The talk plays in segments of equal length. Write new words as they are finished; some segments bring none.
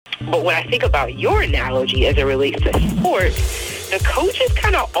But when I think about your analogy as it relates to sports, the coach is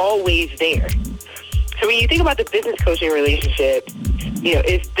kind of always there. So when you think about the business coaching relationship,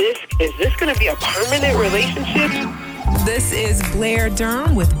 is this going to be a permanent relationship? This is Blair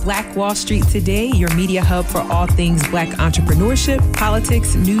Durham with Black Wall Street Today, your media hub for all things Black entrepreneurship,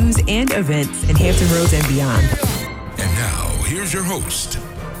 politics, news, and events in Hampton Roads and beyond. And now, here's your host,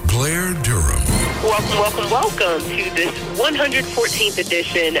 Blair Durham. Welcome to this 114th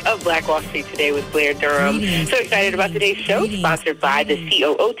edition of Black Wall Street Today with Blair Durham. So excited about today's show, sponsored by the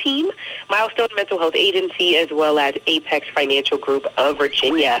COO team, Milestone Mental Health Agency, as well as Apex Financial Group of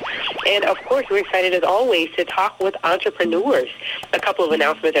Virginia. And of course, we're excited as always to talk with entrepreneurs. A couple of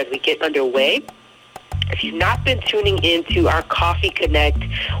announcements as we get underway. If you've not been tuning into our Coffee Connect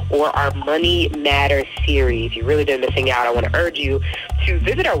or our Money Matters series, you've really been missing out. I want to urge you to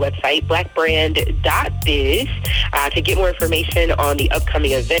visit our website, blackbrand.biz, to get more information on the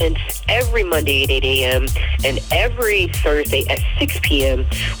upcoming events every Monday at 8 a.m. and every Thursday at 6 p.m.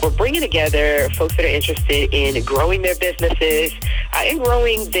 We're bringing together folks that are interested in growing their businesses and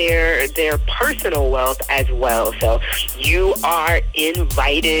growing their personal wealth as well. So you are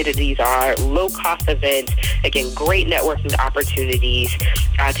invited. These are low-cost events. Again, great networking opportunities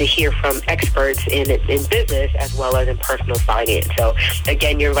to hear from experts in business as well as in personal finance. So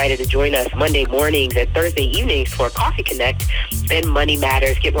again, you're invited to join us Monday mornings and Thursday evenings for Coffee Connect and Money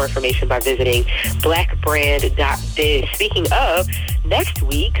Matters. Get more information by visiting blackbrand.biz. Speaking of, next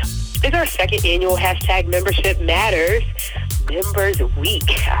week is our second annual hashtag Membership Matters Members Week.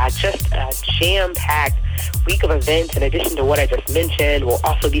 Just a jam-packed week of events. In addition to what I just mentioned, we'll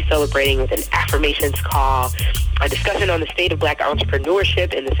also be celebrating with an affirmations call, a discussion on the state of Black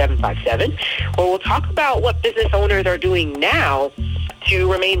entrepreneurship in the 757, where we'll talk about what business owners are doing now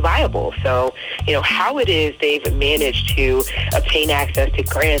to remain viable. So, how it is they've managed to obtain access to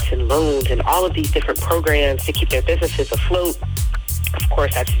grants and loans and all of these different programs to keep their businesses afloat. Of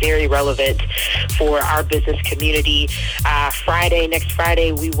course, that's very relevant for our business community. Next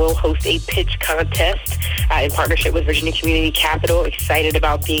Friday, we will host a pitch contest in partnership with Virginia Community Capital. Excited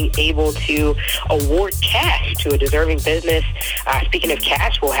about being able to award cash to a deserving business. Speaking of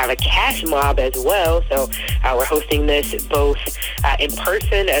cash, we'll have a cash mob as well. So we're hosting this both in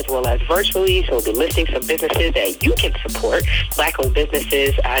person as well as virtually. So we'll be listing some businesses that you can support, Black-owned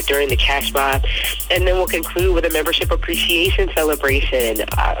businesses, during the cash mob. And then we'll conclude with a membership appreciation celebration.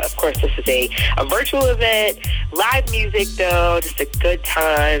 Of course, this is a virtual event, live music though, just a good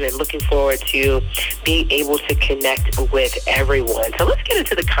time, and looking forward to being able to connect with everyone. So let's get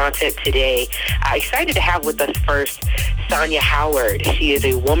into the content today. Excited to have with us first Sonia Howard. She is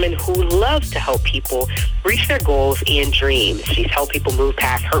a woman who loves to help people reach their goals and dreams. She's helped people move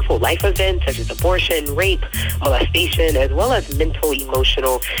past hurtful life events such as abortion, rape, molestation, as well as mental,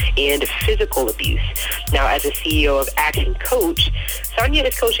 emotional, and physical abuse. Now, as a CEO of Action Coach, Sonia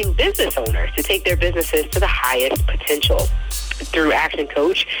is coaching business owners to take their businesses to the highest potential. Through Action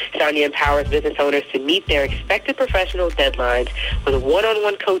Coach, Sonia empowers business owners to meet their expected professional deadlines with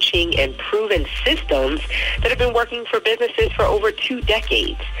one-on-one coaching and proven systems that have been working for businesses for over 2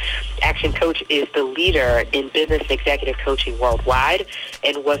 decades. Action Coach is the leader in business and executive coaching worldwide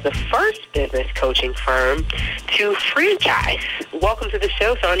and was the first business coaching firm to franchise. Welcome to the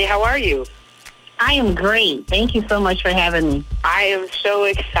show, Sonia. How are you? I am great. Thank you so much for having me. I am so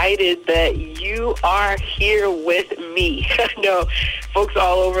excited that you are here with me. I know folks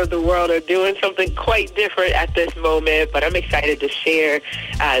all over the world are doing something quite different at this moment, but I'm excited to share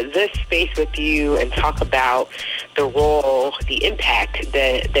this space with you and talk about the role, the impact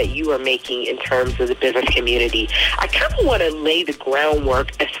that you are making in terms of the business community. I kind of want to lay the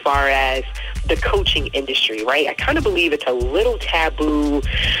groundwork as far as the coaching industry, right? I kind of believe it's a little taboo.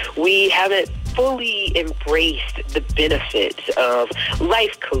 We haven't fully embraced the benefits of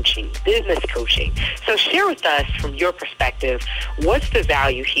life coaching, business coaching. So share with us from your perspective, what's the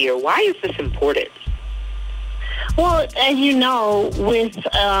value here? Why is this important? Well, as you know, with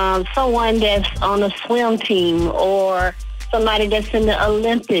someone that's on a swim team or somebody that's in the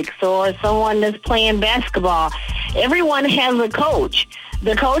Olympics or someone that's playing basketball, everyone has a coach.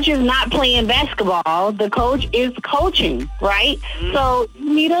 The coach is not playing basketball. The coach is coaching, right? Mm-hmm. So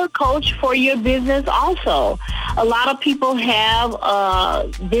you need a coach for your business also. A lot of people have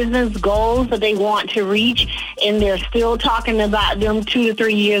business goals that they want to reach, and they're still talking about them 2 to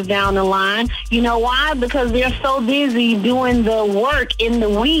 3 years down the line. You know why? Because they're so busy doing the work in the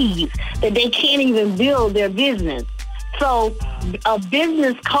weeds that they can't even build their business. So a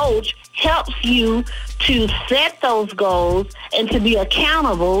business coach helps you to set those goals and to be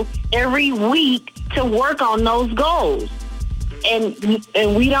accountable every week to work on those goals.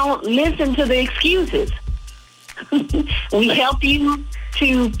 and we don't listen to the excuses. We help you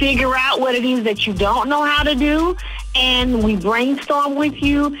to figure out what it is that you don't know how to do, and we brainstorm with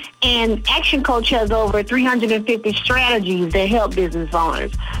you. And Action Coach has over 350 strategies that help business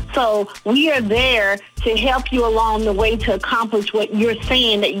owners. So we are there to help you along the way to accomplish what you're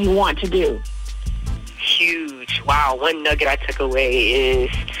saying that you want to do. Huge. Wow. One nugget I took away is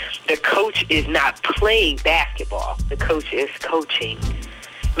the coach is not playing basketball. The coach is coaching.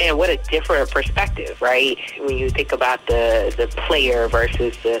 Man, what a different perspective, right? When you think about the player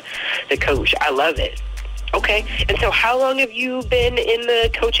versus the coach. I love it. Okay. And so how long have you been in the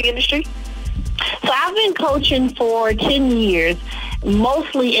coaching industry? So I've been coaching for 10 years,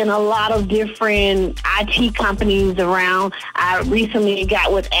 mostly in a lot of different IT companies around. I recently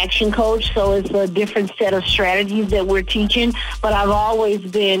got with Action Coach, so it's a different set of strategies that we're teaching. But I've always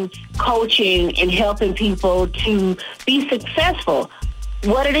been coaching and helping people to be successful.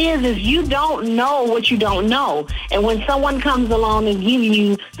 What it is you don't know what you don't know. And when someone comes along and gives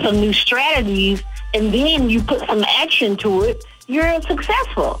you some new strategies and then you put some action to it, you're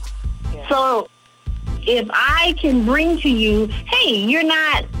successful. Yeah. So if I can bring to you, hey,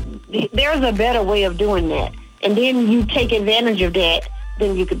 there's a better way of doing that, and then you take advantage of that,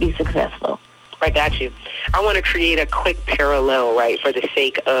 then you could be successful. I got you. I want to create a quick parallel, right, for the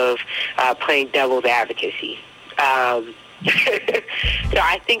sake of playing devil's advocacy. So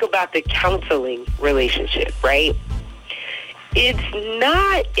I think about the counseling relationship, right? It's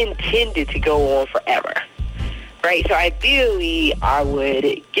not intended to go on forever, right? So ideally, I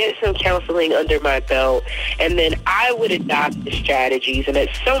would get some counseling under my belt, and then I would adopt the strategies, and at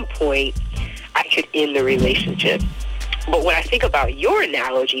some point, I could end the relationship. But when I think about your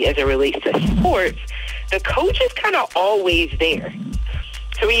analogy as it relates to sports, the coach is kind of always there.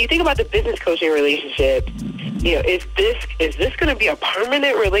 So when you think about the business coaching relationship, is this going to be a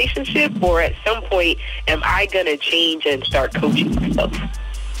permanent relationship, or at some point am I going to change and start coaching myself?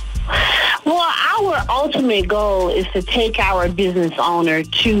 Well, our ultimate goal is to take our business owner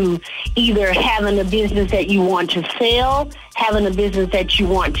to either having a business that you want to sell, having a business that you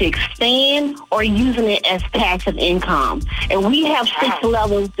want to expand, or using it as passive income. And we have 6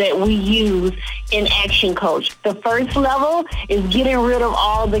 levels that we use in Action Coach. The first level is getting rid of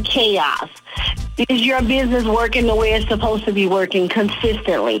all the chaos. Is your business working the way it's supposed to be working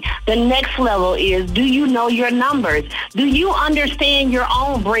consistently? The next level is, do you know your numbers? Do you understand your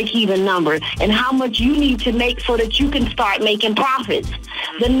own break-even numbers and how much you need to make so that you can start making profits?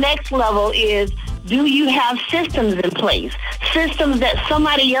 The next level is, do you have systems in place? Systems that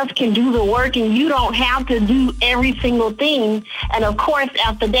somebody else can do the work and you don't have to do every single thing. And of course,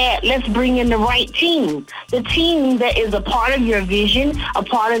 after that, let's bring in the right team. The team that is a part of your vision, a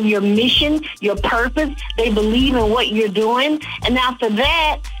part of your mission, your purpose. They believe in what you're doing. And after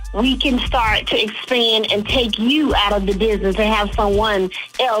that, we can start to expand and take you out of the business and have someone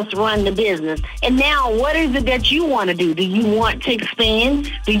else run the business. And now, what is it that you want to do? Do you want to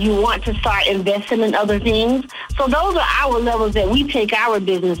expand? Do you want to start investing in other things? So those are our levels that we take our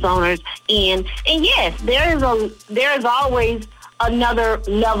business owners in. And yes, there is always another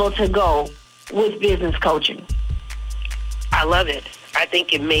level to go with business coaching. I love it. I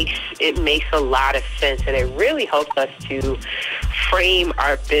think it makes a lot of sense, and it really helps us to frame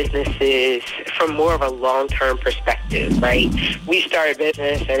our businesses from more of a long-term perspective, right? We start a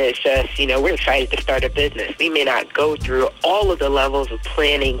business, and it's just, we're excited to start a business. We may not go through all of the levels of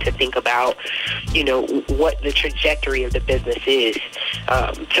planning to think about, what the trajectory of the business is.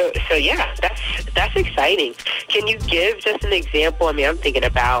 So yeah, that's exciting. Can you give just an example? I mean, I'm thinking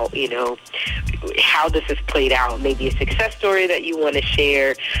about, how this has played out, maybe a success story that you want to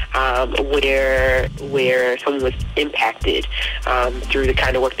share, where someone was impacted through the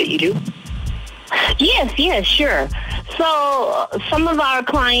kind of work that you do? Yes, sure. So some of our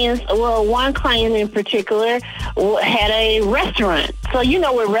clients, one client in particular had a restaurant. So,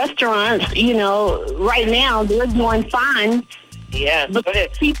 with restaurants, right now they're doing fine. Yeah, but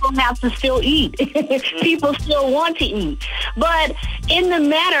people have to still eat. People still want to eat. But in the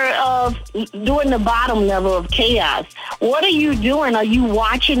matter of doing the bottom level of chaos, what are you doing? Are you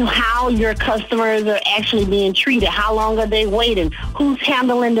watching how your customers are actually being treated? How long are they waiting? Who's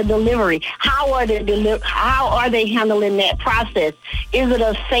handling the delivery? How are they handling that process? Is it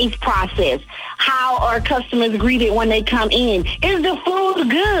a safe process? How are customers greeted when they come in? Is the food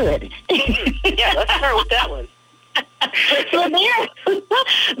good? Yeah, let's start with that one. So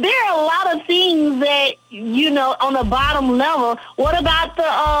there are a lot of things that, on the bottom level, what about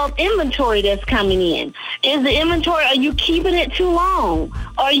the inventory that's coming in? Is the inventory, are you keeping it too long?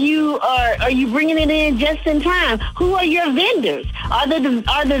 Are you bringing it in just in time? Who are your vendors? Are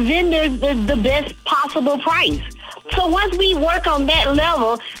the vendors the best possible price? So once we work on that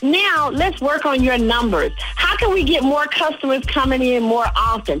level, now let's work on your numbers. How can we get more customers coming in more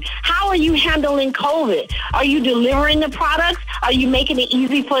often? How are you handling COVID? Are you delivering the products? Are you making it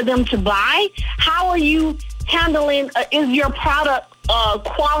easy for them to buy? How are you handling, is your product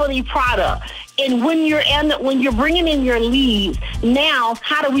quality product? And when you're bringing in your leads, now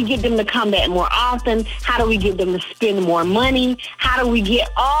how do we get them to come back more often? How do we get them to spend more money? How do we get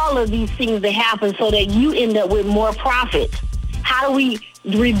all of these things to happen so that you end up with more profits? How do we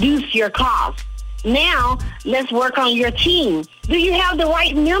reduce your costs? Now, let's work on your team. Do you have the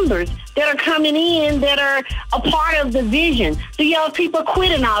right members that are coming in that are a part of the vision? Do you have people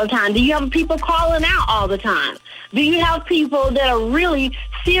quitting all the time? Do you have people calling out all the time? Do you have people that are really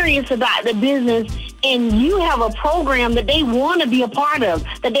serious about the business and you have a program that they want to be a part of,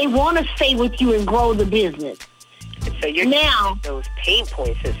 that they want to stay with you and grow the business? So you're now those pain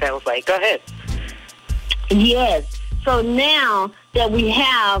points, it sounds like. Go ahead. Yes. So now that we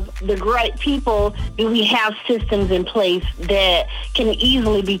have the great people, do we have systems in place that can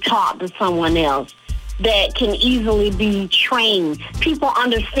easily be taught to someone else, that can easily be trained? People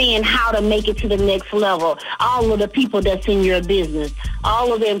understand how to make it to the next level. All of the people that's in your business,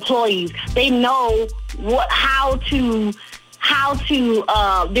 all of the employees, they know how to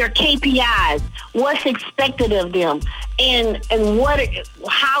their KPIs, what's expected of them, and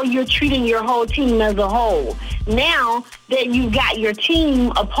how you're treating your whole team as a whole. Now that you've got your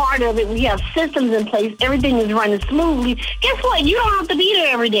team a part of it, we have systems in place, everything is running smoothly. Guess what? You don't have to be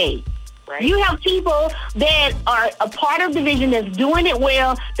there every day. Right. You have people that are a part of the vision that's doing it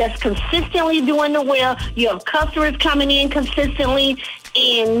well, that's consistently doing it well. You have customers coming in consistently,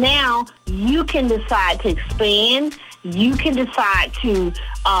 and now you can decide to expand. You can decide to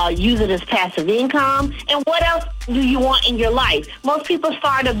use it as passive income. And what else do you want in your life? Most people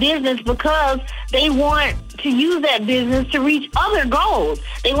start a business because they want to use that business to reach other goals.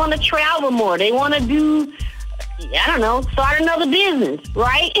 They want to travel more. They want to do, start another business,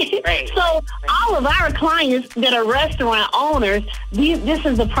 right? Right. So all of our clients that are restaurant owners, this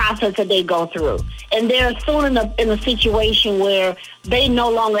is the process that they go through. And they're soon in a situation where they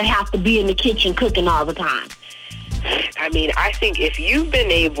no longer have to be in the kitchen cooking all the time. I mean, I think if you've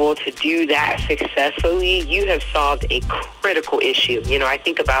been able to do that successfully, you have solved a critical issue. I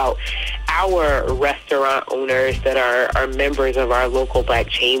think about our restaurant owners that are members of our local Black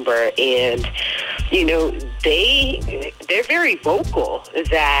Chamber, and, they're very vocal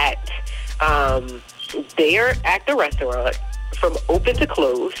that they're at the restaurant from open to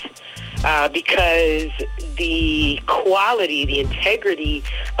close because the quality, the integrity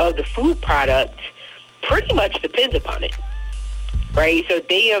of the food product pretty much depends upon it, right? So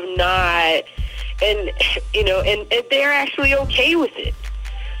they have not, and they're actually okay with it.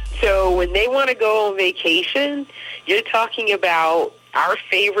 So when they want to go on vacation, you're talking about our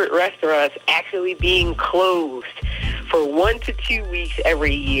favorite restaurants actually being closed for 1 to 2 weeks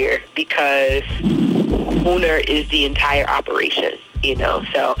every year because owner is the entire operation.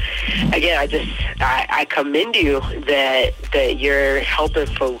 So again, I commend you that you're helping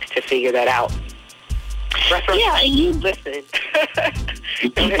folks to figure that out. Yeah, and you listen.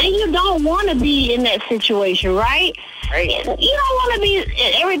 And you don't want to be in that situation, right? Right. You don't want to be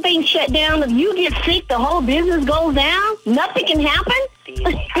everything shut down. If you get sick, the whole business goes down. Nothing can happen. The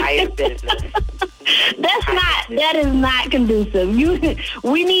entire business. That is not conducive.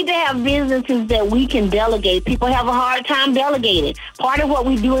 We need to have businesses that we can delegate. People have a hard time delegating. Part of what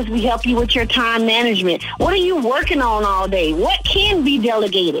we do is we help you with your time management. What are you working on all day? What can be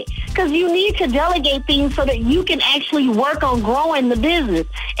delegated? Because you need to delegate things so that you can actually work on growing the business.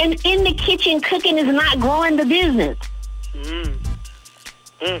 And in the kitchen, cooking is not growing the business.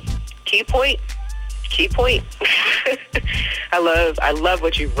 Key point. I love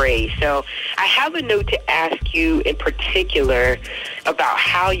what you've raised. So I have a note to ask you in particular about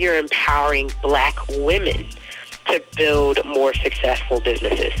how you're empowering Black women to build more successful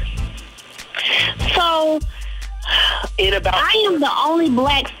businesses. So I am the only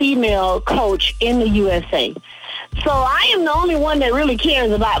Black female coach in the USA. So I am the only one that really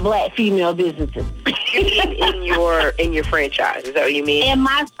cares about Black female businesses. You mean in your franchise? Is that what you mean? In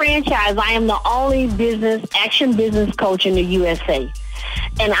my franchise, I am the only action business coach in the USA.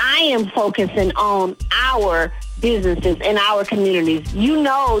 And I am focusing on our businesses in our communities. You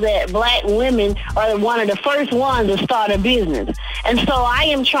know that Black women are one of the first ones to start a business. And so I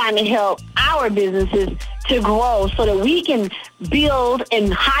am trying to help our businesses to grow so that we can build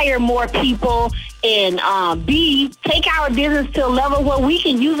and hire more people and take our business to a level where we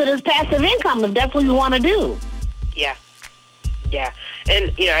can use it as passive income if that's what we want to do. Yeah. Yeah.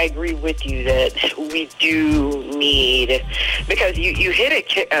 And, I agree with you that we do need, because you hit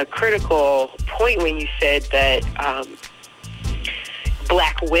a critical point when you said that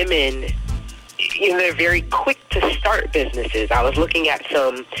Black women, they're very quick to start businesses. I was looking at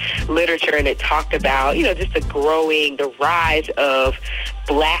some literature and it talked about, just the rise of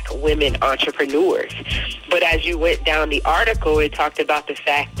Black women entrepreneurs. But as you went down the article, it talked about the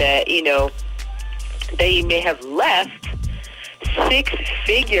fact that, they may have left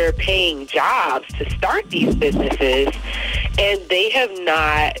six-figure paying jobs to start these businesses, and they have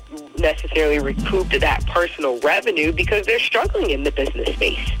not necessarily recouped that personal revenue because they're struggling in the business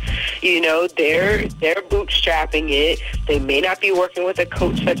space. They're bootstrapping it. They may not be working with a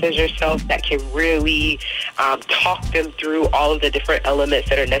coach such as yourself that can really talk them through all of the different elements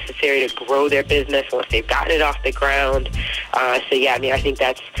that are necessary to grow their business once they've gotten it off the ground. I think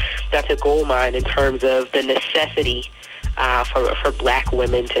that's a gold mine in terms of the necessity for Black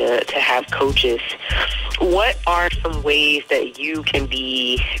women to have coaches. What are some ways that you can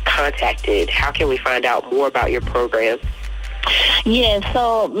be contacted? How can we find out more about your program? Yeah,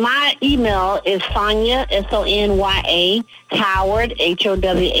 so my email is Sonya, SONYA, Howard,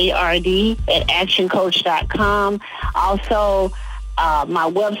 HOWARD, at actioncoach.com. Also, my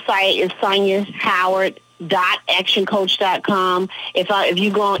website is SonyaHoward.actioncoach.com. If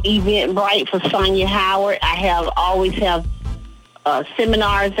you go on Eventbrite for Sonya Howard, I always have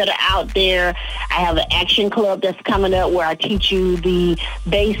seminars that are out there. I have an action club that's coming up where I teach you the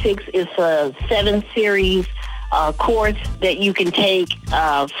basics. It's a 7-series course that you can take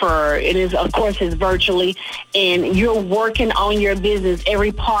it's virtually, and you're working on your business,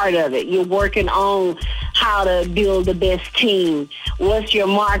 every part of it. You're working on how to build the best team. What's your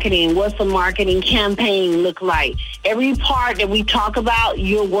marketing? What's the marketing campaign look like? Every part that we talk about,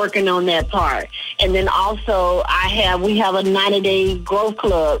 you're working on that part. And then also we have a 90-day growth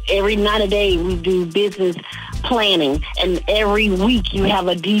club. Every 90 days we do business planning, and every week you have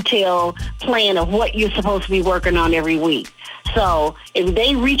a detailed plan of what you're supposed to be working on every week. So if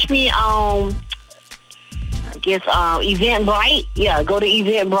they reach me on, Eventbrite, go to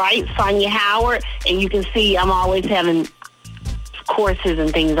Eventbrite, Sonya Howard, and you can see I'm always having courses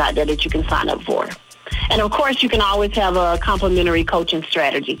and things out there that you can sign up for. And of course, you can always have a complimentary coaching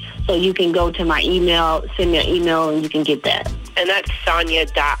strategy. So you can go to my email, send me an email, and you can get that. And that's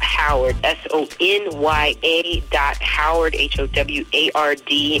Sonya.Howard, SONYA.Howard,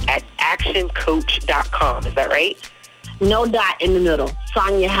 HOWARD, at actioncoach.com. Is that right? No dot in the middle.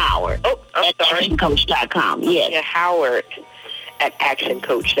 Sonya Howard. Oh, I'm sorry. actioncoach.com. Yes. Sonya Howard at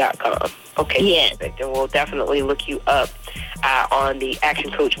actioncoach.com. Okay. Yes. Perfect. And we'll definitely look you up on the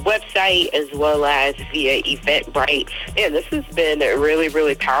Action Coach website as well as via Eventbrite. Man, this has been really,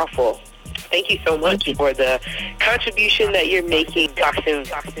 really powerful. Thank you so much for the contribution that you're making.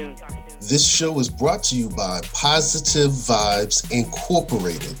 This show is brought to you by Positive Vibes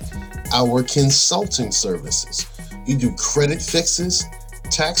Incorporated, our consulting services. We do credit fixes,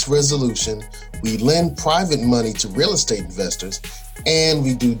 tax resolution, we lend private money to real estate investors, and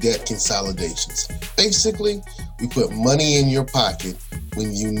we do debt consolidations. Basically, we put money in your pocket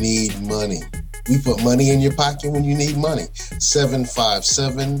when you need money. We put money in your pocket when you need money.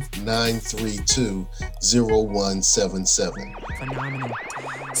 757-932-0177. Phenomenal.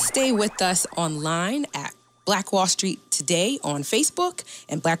 Stay with us online at Black Wall Street Today on Facebook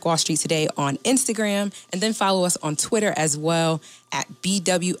and Black Wall Street Today on Instagram, and then follow us on Twitter as well at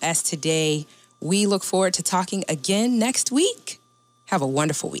BWS Today. We look forward to talking again next week. Have a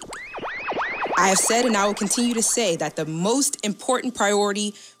wonderful week. I have said, and I will continue to say, that the most important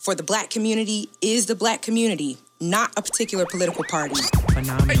priority for the Black community is the Black community, not a particular political party.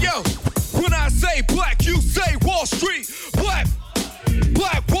 Phenomenal. Hey, yo, when I say Black, you say Wall Street. Black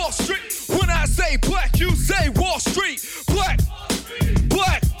Wall Street. When I say Black, you say Wall Street. Black.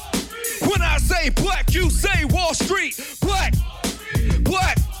 When I say Black, you say Wall Street. Black.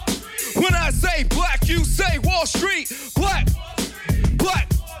 When I say Black, you say Wall Street. Black.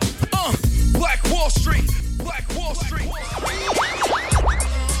 Black Wall Street. Black Wall Street.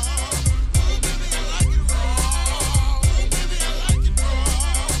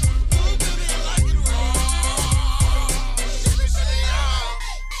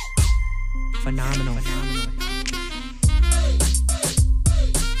 Phenomenal.